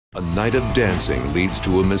A night of dancing leads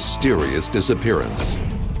to a mysterious disappearance.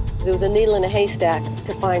 There was a needle in a haystack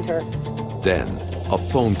to find her. Then, a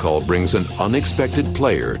phone call brings an unexpected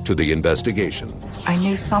player to the investigation. I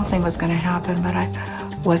knew something was going to happen, but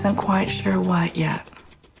I wasn't quite sure what yet.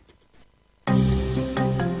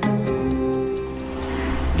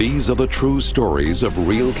 These are the true stories of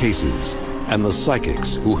real cases and the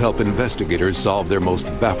psychics who help investigators solve their most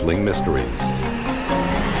baffling mysteries.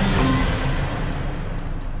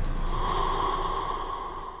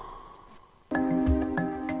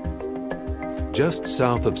 Just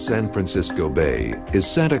south of San Francisco Bay is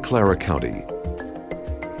Santa Clara County,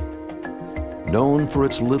 known for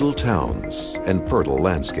its little towns and fertile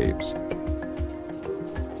landscapes.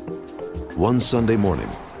 One Sunday morning,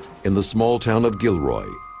 in the small town of Gilroy,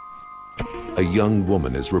 a young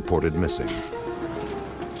woman is reported missing.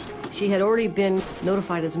 She had already been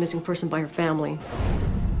notified as a missing person by her family.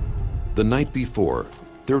 The night before,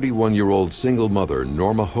 31-year-old single mother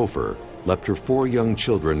Norma Hofer left her 4 young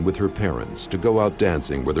children with her parents to go out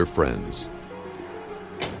dancing with her friends.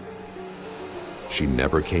 She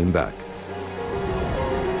never came back.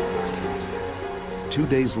 2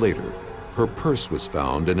 days later, her purse was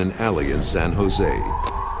found in an alley in San Jose.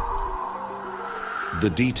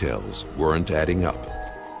 The details weren't adding up.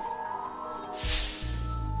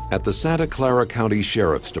 At the Santa Clara County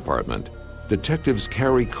Sheriff's Department, detectives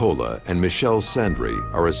Carrie Cola and Michelle Sandry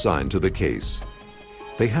are assigned to the case.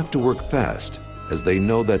 They have to work fast, as they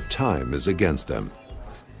know that time is against them.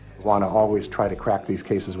 We want to always try to crack these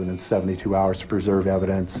cases within 72 hours to preserve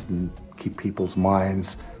evidence and keep people's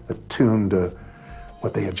minds attuned to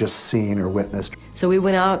what they had just seen or witnessed. So we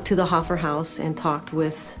went out to the Hofer house and talked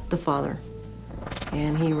with the father.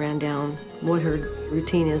 And he ran down what her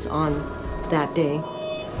routine is on that day.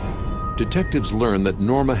 Detectives learned that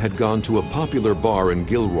Norma had gone to a popular bar in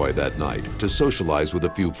Gilroy that night to socialize with a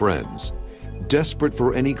few friends. Desperate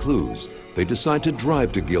for any clues, they decide to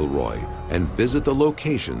drive to Gilroy and visit the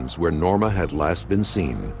locations where Norma had last been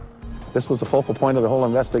seen. This was the focal point of the whole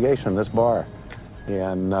investigation, this bar,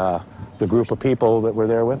 and the group of people that were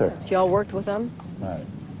there with her. She all worked with them. Right.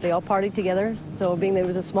 They all partied together. So being that it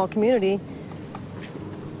was a small community,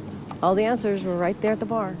 all the answers were right there at the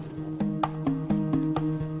bar.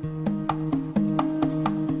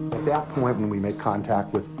 At that point, when we made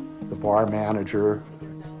contact with the bar manager,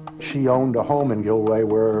 she owned a home in Gilroy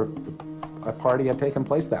where a party had taken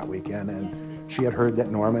place that weekend, and she had heard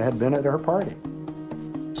that Norma had been at her party.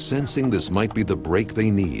 Sensing this might be the break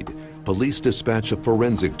they need, police dispatch a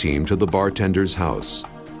forensic team to the bartender's house.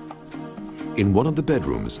 In one of the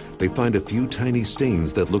bedrooms, they find a few tiny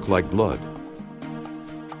stains that look like blood.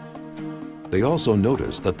 They also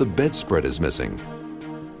notice that the bedspread is missing.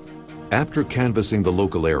 After canvassing the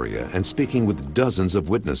local area and speaking with dozens of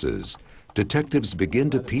witnesses, detectives begin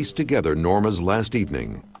to piece together Norma's last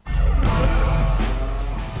evening.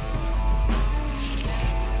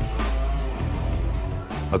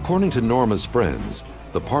 According to Norma's friends,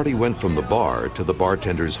 the party went from the bar to the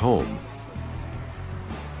bartender's home.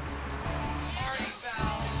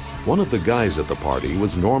 One of the guys at the party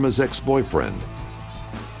was Norma's ex-boyfriend.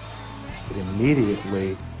 It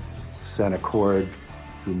immediately sent a chord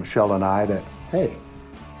through Michelle and I that, hey,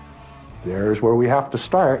 there's where we have to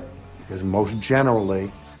start, because most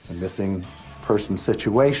generally in missing person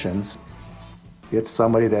situations, it's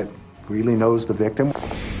somebody that really knows the victim.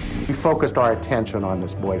 We focused our attention on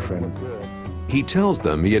this boyfriend. He tells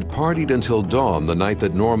them he had partied until dawn the night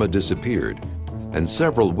that Norma disappeared, and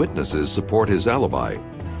several witnesses support his alibi.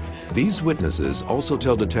 These witnesses also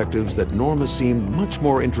tell detectives that Norma seemed much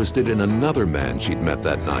more interested in another man she'd met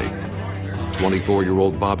that night,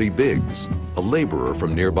 24-year-old Bobby Biggs, a laborer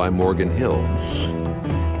from nearby Morgan Hill.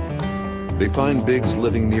 They find Biggs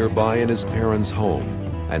living nearby in his parents' home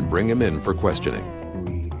and bring him in for questioning.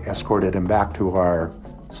 We escorted him back to our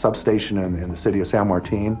substation in the city of San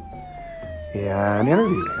Martin and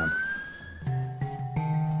interviewed him.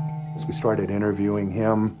 As we started interviewing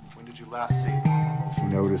him, when did you last see Norma? we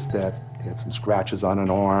noticed that he had some scratches on an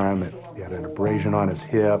arm, he had an abrasion on his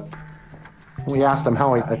hip. And we asked him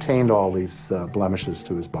how he attained all these blemishes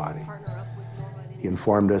to his body. He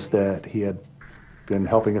informed us that he had been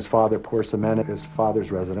helping his father pour cement at his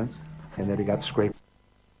father's residence, and that he got scrapes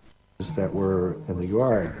that were in the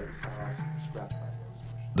yard.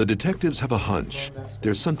 The detectives have a hunch.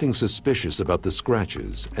 There's something suspicious about the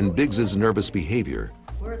scratches and Biggs's nervous behavior.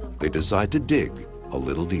 They decide to dig a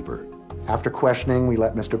little deeper. After questioning, we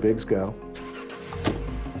let Mr. Biggs go.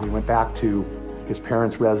 We went back to his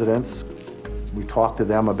parents' residence. We talked to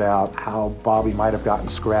them about how Bobby might have gotten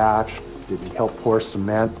scratched. Did he help pour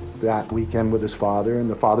cement that weekend with his father? And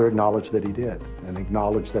the father acknowledged that he did. and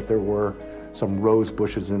acknowledged that there were some rose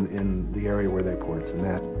bushes in the area where they poured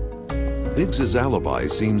cement. Biggs's alibi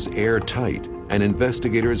seems airtight, and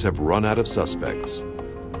investigators have run out of suspects.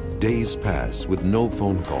 Days pass with no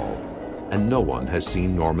phone call, and no one has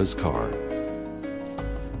seen Norma's car.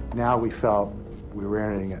 Now we felt we were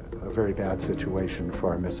entering a very bad situation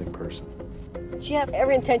for our missing person. She had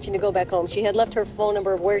every intention to go back home. She had left her phone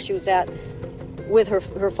number of where she was at with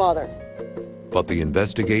her father. But the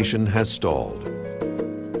investigation has stalled.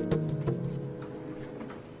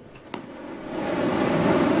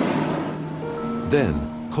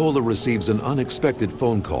 Then, Cola receives an unexpected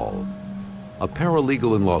phone call. A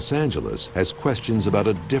paralegal in Los Angeles has questions about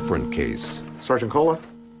a different case. Sergeant Cola?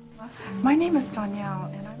 My name is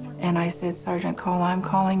Danielle, and I said, Sergeant Cole, I'm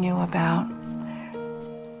calling you about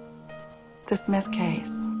the Smith case.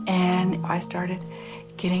 And I started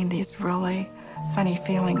getting these really funny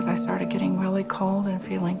feelings. I started getting really cold and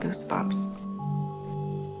feeling goosebumps.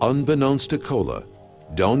 Unbeknownst to Cola,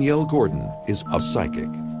 Danielle Gordon is a psychic.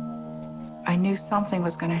 I knew something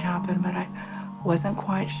was going to happen, but I wasn't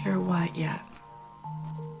quite sure what yet.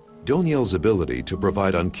 Danielle's ability to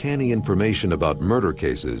provide uncanny information about murder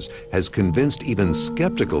cases has convinced even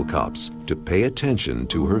skeptical cops to pay attention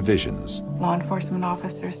to her visions. Law enforcement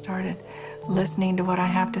officers started listening to what I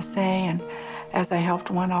have to say, and as I helped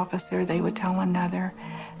one officer, they would tell another,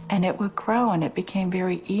 and it would grow, and it became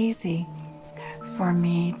very easy for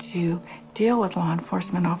me to deal with law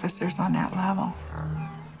enforcement officers on that level.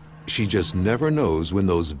 She just never knows when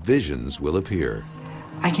those visions will appear.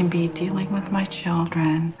 I can be dealing with my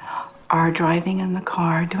children, or driving in the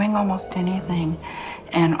car, doing almost anything,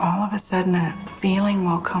 and all of a sudden a feeling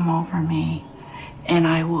will come over me, and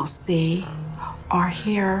I will see or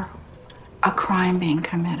hear a crime being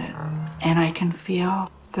committed, and I can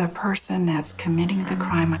feel the person that's committing the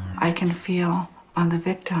crime. I can feel on the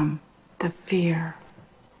victim the fear,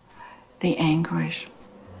 the anguish.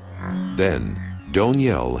 Then,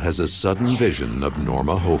 Danielle has a sudden vision of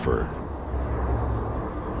Norma Hofer.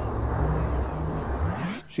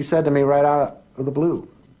 She said to me right out of the blue,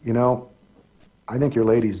 you know, I think your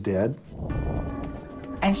lady's dead.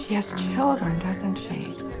 And she has children, doesn't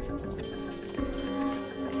she?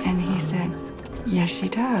 And he said, yes, she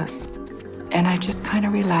does. And I just kind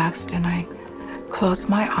of relaxed, and I closed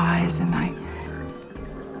my eyes, and I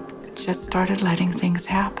just started letting things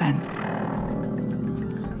happen.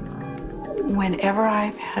 Whenever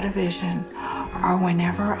I've had a vision, or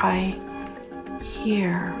whenever I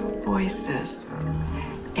hear voices,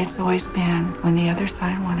 it's always been when the other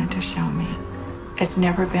side wanted to show me. It's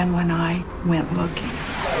never been when I went looking.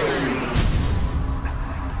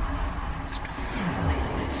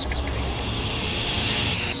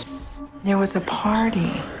 There was a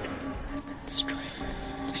party.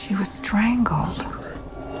 She was strangled.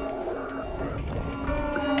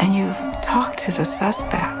 And you've talked to the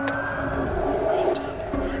suspect.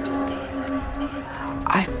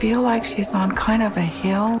 I feel like she's on kind of a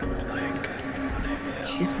hill.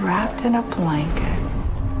 She's wrapped in a blanket.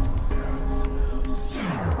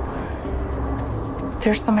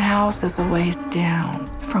 There's some houses a ways down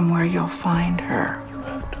from where you'll find her.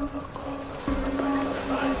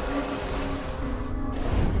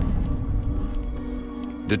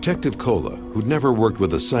 Detective Cola, who'd never worked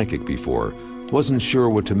with a psychic before, wasn't sure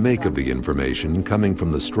what to make of the information coming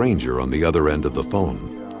from the stranger on the other end of the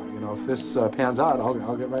phone. If this pans out,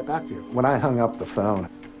 I'll get right back to you. When I hung up the phone,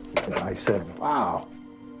 I said, wow,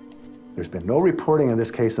 there's been no reporting of this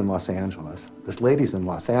case in Los Angeles. This lady's in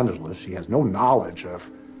Los Angeles. She has no knowledge of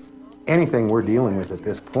anything we're dealing with at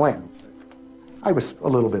this point. I was a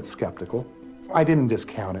little bit skeptical. I didn't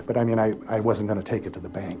discount it, but I mean, I wasn't going to take it to the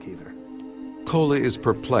bank either. Cola is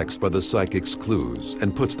perplexed by the psychic's clues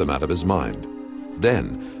and puts them out of his mind.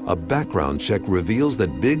 Then, a background check reveals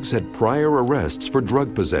that Biggs had prior arrests for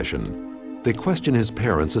drug possession. They question his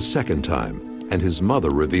parents a second time, and his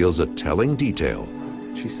mother reveals a telling detail.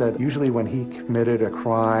 She said usually when he committed a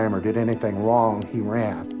crime or did anything wrong, he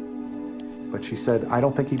ran. But she said, I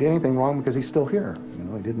don't think he did anything wrong because he's still here. You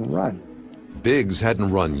know, he didn't run. Biggs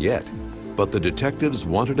hadn't run yet, but the detectives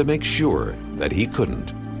wanted to make sure that he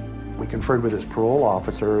couldn't. We conferred with his parole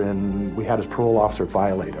officer, and we had his parole officer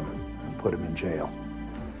violate him and put him in jail,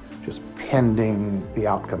 just pending the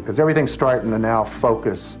outcome, because everything's starting to now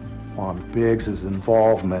focus on Biggs's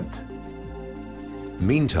involvement.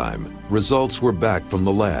 Meantime, results were back from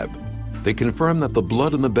the lab. They confirmed that the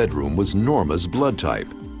blood in the bedroom was Norma's blood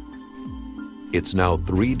type. It's now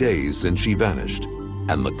 3 days since she vanished,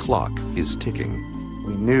 and the clock is ticking.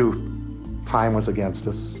 We knew time was against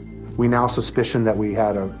us. We now suspicion that we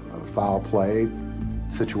had a foul play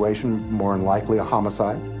situation, more than likely a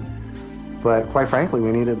homicide. But quite frankly,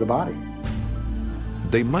 we needed the body.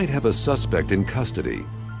 They might have a suspect in custody,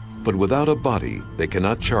 but without a body, they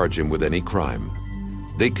cannot charge him with any crime.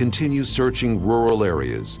 They continue searching rural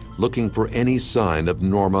areas, looking for any sign of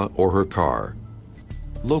Norma or her car.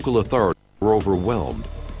 Local authorities were overwhelmed,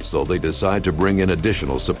 so they decide to bring in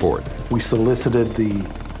additional support. We solicited the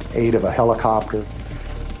aid of a helicopter.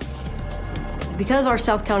 Because our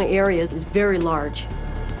South County area is very large,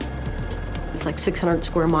 it's like 600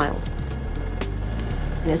 square miles,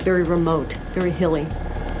 and it's very remote, very hilly.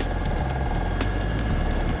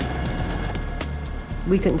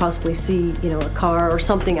 We couldn't possibly see, a car or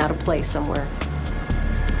something out of place somewhere.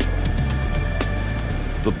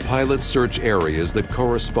 The pilots search areas that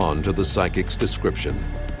correspond to the psychic's description,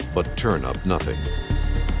 but turn up nothing.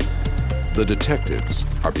 The detectives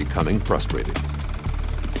are becoming frustrated.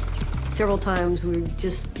 Several times we would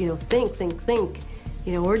just, think.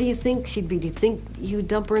 Where do you think she'd be? Do you think you would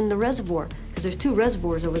dump her in the reservoir? Because there's 2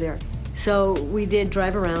 reservoirs over there. So we did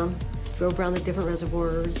drove around the different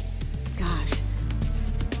reservoirs. Gosh,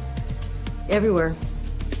 everywhere,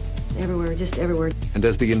 just everywhere. And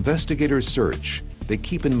as the investigators search, they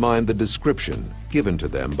keep in mind the description given to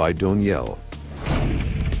them by Doniel.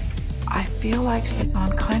 I feel like she's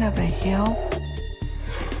on kind of a hill.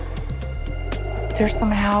 There's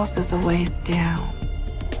some houses a ways down.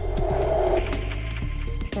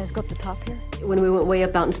 You guys go up the top here? When we went way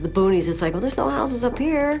up out into the boonies, it's like, oh, there's no houses up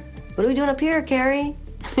here. What are we doing up here, Carrie?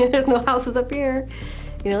 There's no houses up here.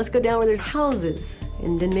 Let's go down where there's houses,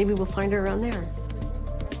 and then maybe we'll find her around there.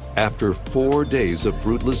 After 4 days of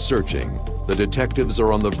fruitless searching, the detectives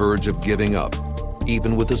are on the verge of giving up.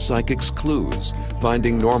 Even with the psychic's clues,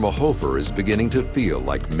 finding Norma Hofer is beginning to feel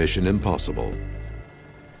like mission impossible.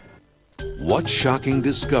 What shocking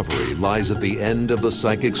discovery lies at the end of the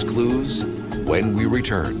psychic's clues? When we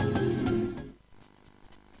return.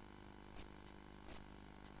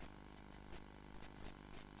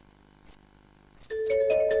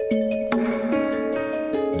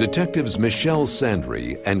 Detectives Michelle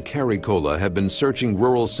Sandry and Carrie Cola have been searching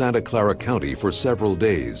rural Santa Clara County for several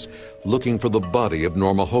days, looking for the body of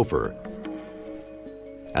Norma Hofer.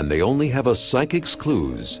 And they only have a psychic's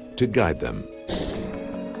clues to guide them.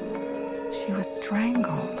 She was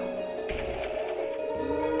strangled.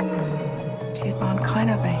 She's on kind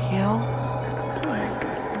of a hill.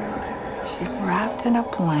 She's wrapped in a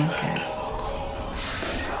blanket.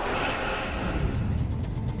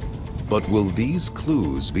 But will these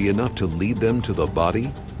clues be enough to lead them to the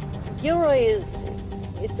body? Gilroy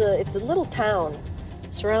it's a little town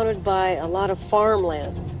surrounded by a lot of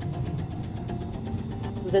farmland.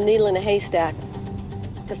 It was a needle in a haystack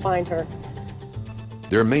to find her.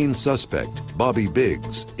 Their main suspect, Bobby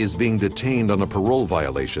Biggs, is being detained on a parole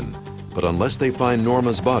violation, but unless they find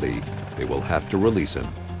Norma's body, they will have to release him.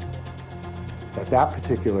 At that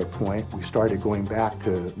particular point, we started going back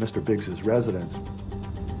to Mr. Biggs's residence.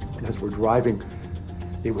 And as we're driving,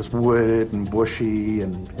 it was wooded and bushy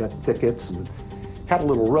and had thickets and had a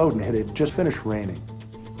little road, and it had just finished raining.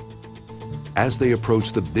 As they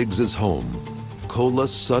approach the Biggs' home, Cola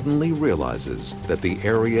suddenly realizes that the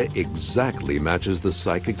area exactly matches the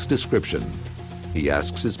psychic's description. He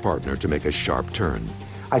asks his partner to make a sharp turn.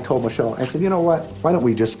 I told Michelle, I said, you know what? Why don't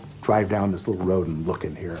we just drive down this little road and look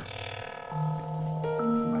in here?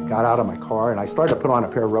 I got out of my car and I started to put on a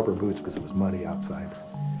pair of rubber boots because it was muddy outside.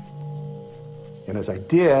 And as I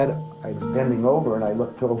did, I was bending over and I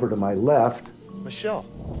looked over to my left. Michelle,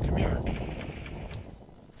 come here.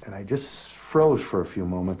 And I just froze for a few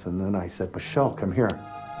moments, and then I said, Michelle, come here.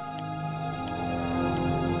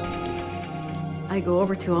 I go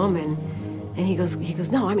over to him and he goes,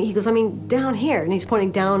 no, I mean down here. And he's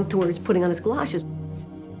pointing down to where he's putting on his galoshes.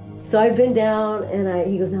 So I bend down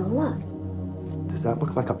and he goes, now look. Does that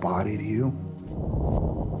look like a body to you?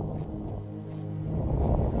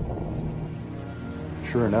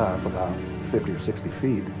 Sure enough, about 50 or 60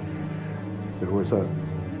 feet, there was a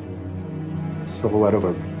silhouette of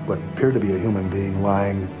what appeared to be a human being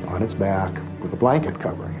lying on its back with a blanket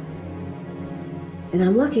covering it. And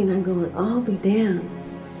I'm looking, I'm going, I'll be damned.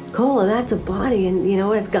 Cola, that's a body, and you know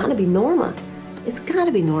what, it's gotta be Norma. It's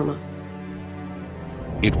gotta be Norma.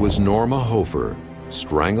 It was Norma Hofer,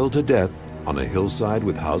 strangled to death on a hillside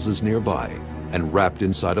with houses nearby and wrapped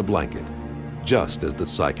inside a blanket, just as the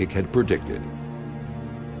psychic had predicted.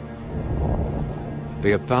 They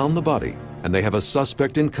have found the body, and they have a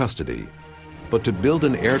suspect in custody. But to build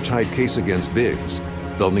an airtight case against Biggs,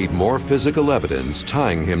 they'll need more physical evidence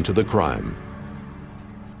tying him to the crime.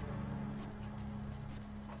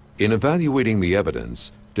 In evaluating the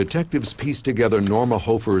evidence, detectives piece together Norma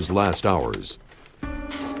Hofer's last hours.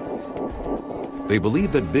 They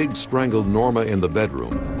believe that Biggs strangled Norma in the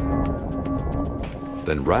bedroom,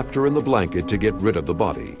 then wrapped her in the blanket to get rid of the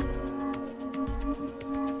body.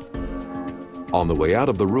 On the way out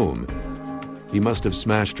of the room, he must have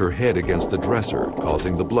smashed her head against the dresser,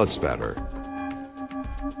 causing the blood spatter.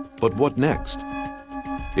 But what next?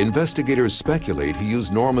 Investigators speculate he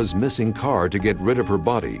used Norma's missing car to get rid of her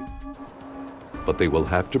body. But they will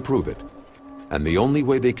have to prove it. And the only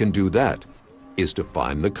way they can do that is to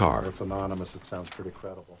find the car. It's anonymous. It sounds pretty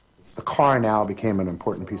credible. The car now became an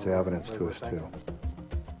important piece of evidence to us, too.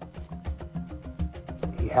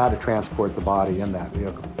 He had to transport the body in that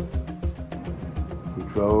vehicle. He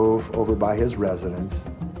drove over by his residence,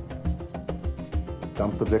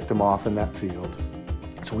 dumped the victim off in that field.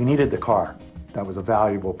 So we needed the car. That was a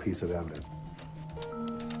valuable piece of evidence.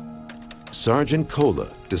 Sergeant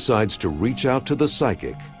Cola decides to reach out to the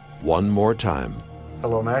psychic one more time.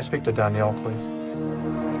 Hello, may I speak to Danielle, please?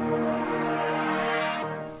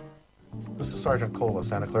 This is Sergeant Cola,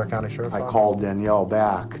 Santa Clara County Sheriff's Office. I called Danielle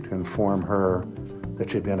back to inform her that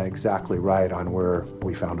she'd been exactly right on where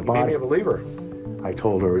we found the body. You made me a believer. I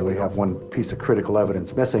told her we have one piece of critical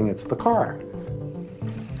evidence missing. It's the car.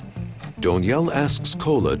 Danielle asks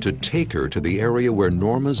Cola to take her to the area where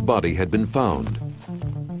Norma's body had been found.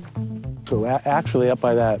 So actually up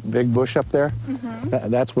by that big bush up there,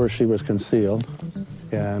 that's where she was concealed.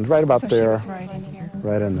 And right about there. She was right in here.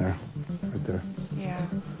 Right in there, right there. Yeah.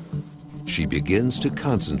 She begins to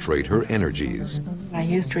concentrate her energies. I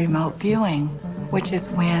used remote viewing, which is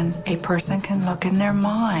when a person can look in their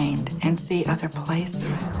mind and see other places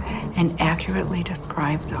and accurately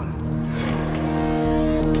describe them.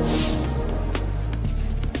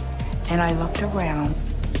 And I looked around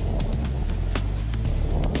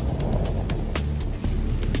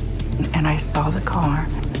and I saw the car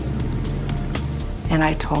and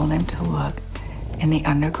I told him to look in the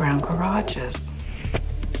underground garages.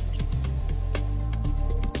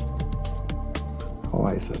 Oh,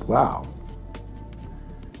 I said, wow.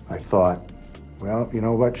 I thought, well, you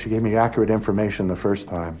know what? She gave me accurate information the first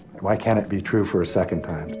time. Why can't it be true for a second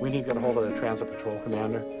time? We need to get a hold of the Transit Patrol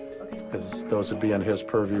Commander, because those would be in his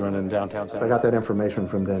purview and in downtown Santa. So I got that information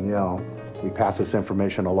from Danielle. We passed this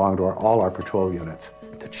information along to all our patrol units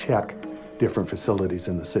to check different facilities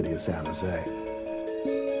in the city of San Jose.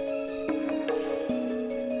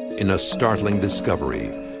 In a startling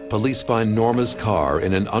discovery, police find Norma's car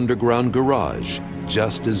in an underground garage,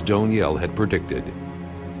 just as Danielle had predicted.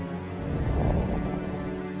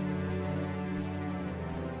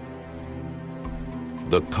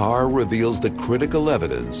 The car reveals the critical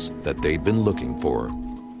evidence that they'd been looking for.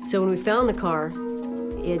 So when we found the car,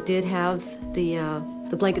 it did have the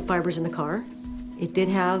blanket fibers in the car. It did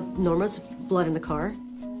have Norma's blood in the car.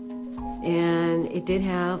 And it did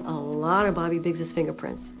have a lot of Bobby Biggs's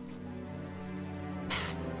fingerprints.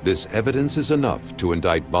 This evidence is enough to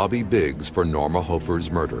indict Bobby Biggs for Norma Hofer's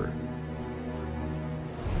murder.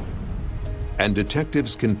 And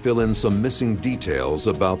detectives can fill in some missing details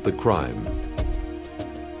about the crime.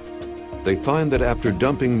 They find that after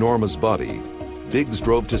dumping Norma's body, Biggs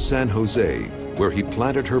drove to San Jose, where he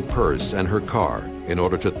planted her purse and her car in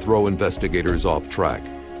order to throw investigators off track.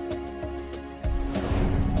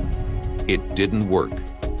 It didn't work.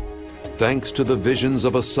 Thanks to the visions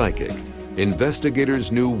of a psychic, investigators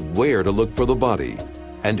knew where to look for the body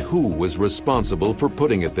and who was responsible for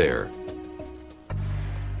putting it there.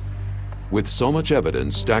 With so much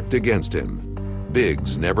evidence stacked against him,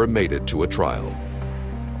 Biggs never made it to a trial.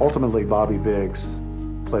 Ultimately, Bobby Biggs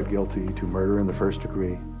pled guilty to murder in the first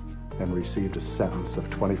degree and received a sentence of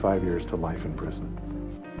 25 years to life in prison.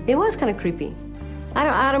 It was kind of creepy.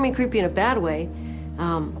 I don't mean creepy in a bad way.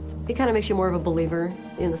 It kind of makes you more of a believer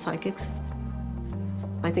in the psychics.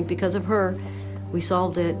 I think because of her, we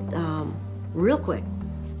solved it real quick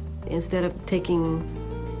instead of taking,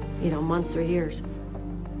 months or years.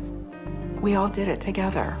 We all did it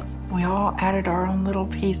together. We all added our own little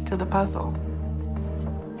piece to the puzzle.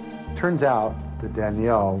 Turns out that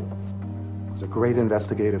Danielle was a great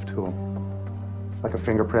investigative tool, like a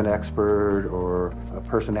fingerprint expert or a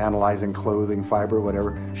person analyzing clothing, fiber,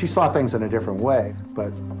 whatever. She saw things in a different way,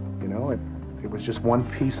 but, it was just one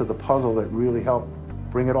piece of the puzzle that really helped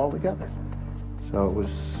bring it all together. So it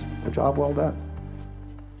was a job well done.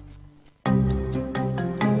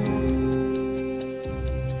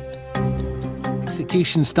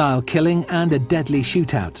 Execution-style killing and a deadly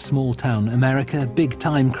shootout. Small-town America,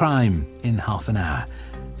 big-time crime in half an hour.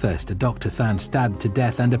 First, a doctor found stabbed to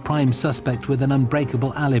death and a prime suspect with an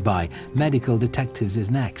unbreakable alibi. Medical Detectives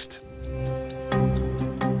is next.